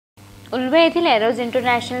उल्वे येथील arrows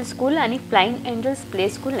international school आणि flying angels play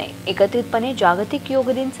स्कूलने एकत्रितपणे जागतिक योग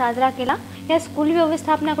दिन साजरा केला। या स्कूल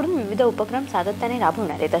व्यवस्थापनाकडून विविध उपक्रम सातत्याने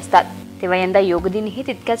राबवण्यात येत असतात। तेव्हा यंदा योग दिनही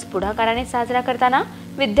तितक्याच पुढाकाराने साजरा करताना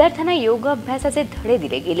विद्यार्थ्यांना योग अभ्यासाचे धडे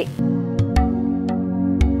दिले गेले।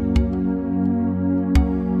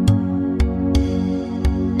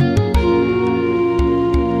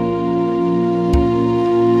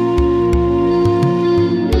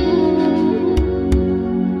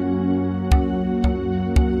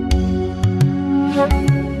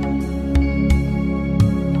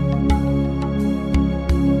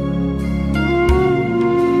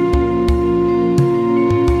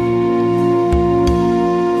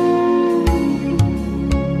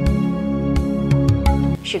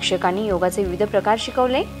 शिक्षकांनी योगाचे विविध प्रकार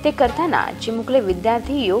शिकवले। ते करताना चिमुकले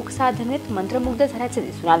विद्यार्थी योग साधनेत मंत्रमुग्ध झाल्याचे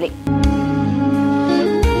दिसून आले।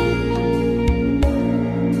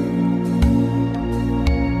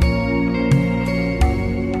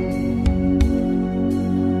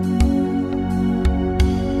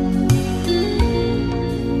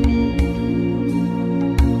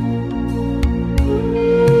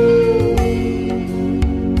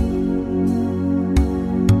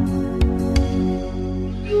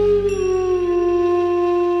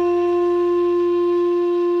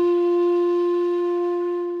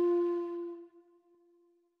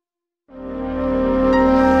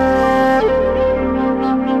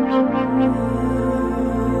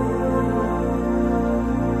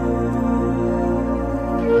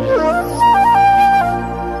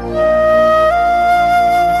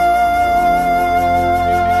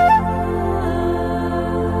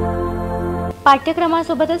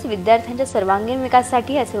 पाठ्यक्रमासोबतच विद्यार्थ्यांच्या सर्वांगीण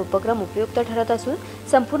विकासासाठी असे उपक्रम उपयुक्त ठरत असून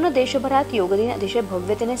संपूर्ण देशभरात योग दिन अतिशय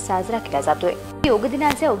भव्यतेने साजरा केला जातोय। योग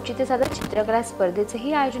दिनाचे औचित्य साधत चित्रकला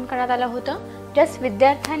स्पर्धेचेही आयोजन करण्यात आलं होतं, ज्यात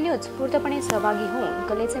विद्यार्थ्यांनी उत्स्फूर्तपणे सहभागी होऊन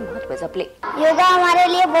कलेचे महत्त्व जपले। योगा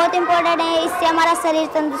हमारे लिए बहुत इम्पोर्टेंट है। इससे हमारा शरीर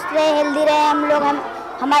तंदुरुस्त रहे, हेल्दी रहे,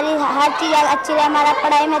 हमारी हर चीज़ अच्छी रहे, हमारा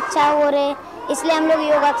पढ़ाई में अच्छा हो रहे, इसलिए हम लोग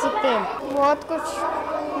योगा सीखते हैं। बहुत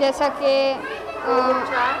कुछ जैसा कि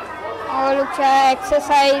और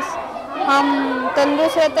एक्सरसाइज, हम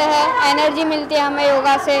तंदुरुस्त रहते हैं, एनर्जी मिलती है हमें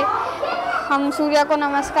योगा से। हम सूर्य को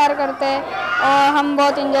नमस्कार करते हैं और हम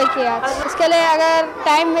बहुत एंजॉय किया। इसके लिए अगर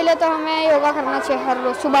टाइम मिले तो हमें योगा करना चाहिए हर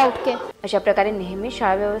रोज सुबह उठ के। अशा प्रकारे नेहमी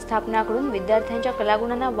शाळा व्यवस्थापनाकडून विद्यार्थ्यांच्या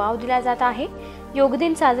कलागुणांना वाव दिला जात आहे। योग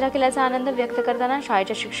दिन साजरा केल्याचा आनंद व्यक्त करताना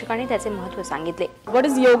शाळेच्या शिक्षकांनी त्याचे महत्त्व सांगितले। What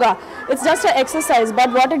is yoga? It's just an exercise,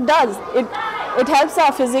 but what it does, it helps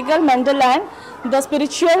our physical, mental and the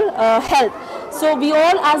spiritual health. So we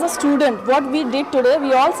all, as a student, what we did today,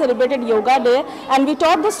 we all celebrated Yoga Day and we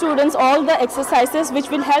taught the students all the exercises which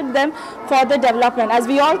will help them for their development. As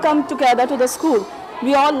we all come together to the school,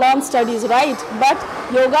 we all learn studies, right? But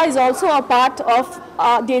yoga is also a part of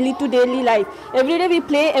our daily to daily life. Every day we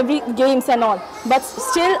play every games and all, but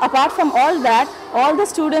still apart from all that, all the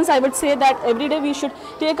students, I would say that every day we should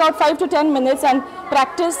take out 5 to 10 minutes and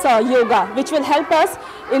practice yoga, which will help us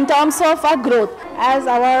in terms of our growth. As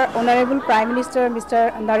our Honorable Prime Minister Mr.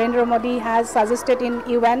 Narendra Modi has suggested in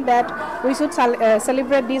UN that we should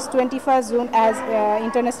celebrate this 21st June as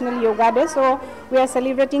International Yoga Day, so we are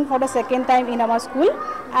celebrating for the second time in our school.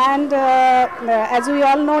 And as we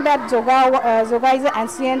all know that yoga is an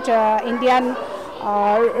ancient Indian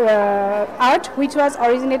art which was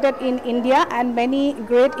originated in India, and many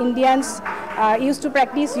great Indians used to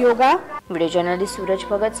practice yoga. Video journalist Suraj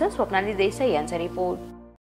Bhagat सह स्वप्नाली देसाई यांचा report.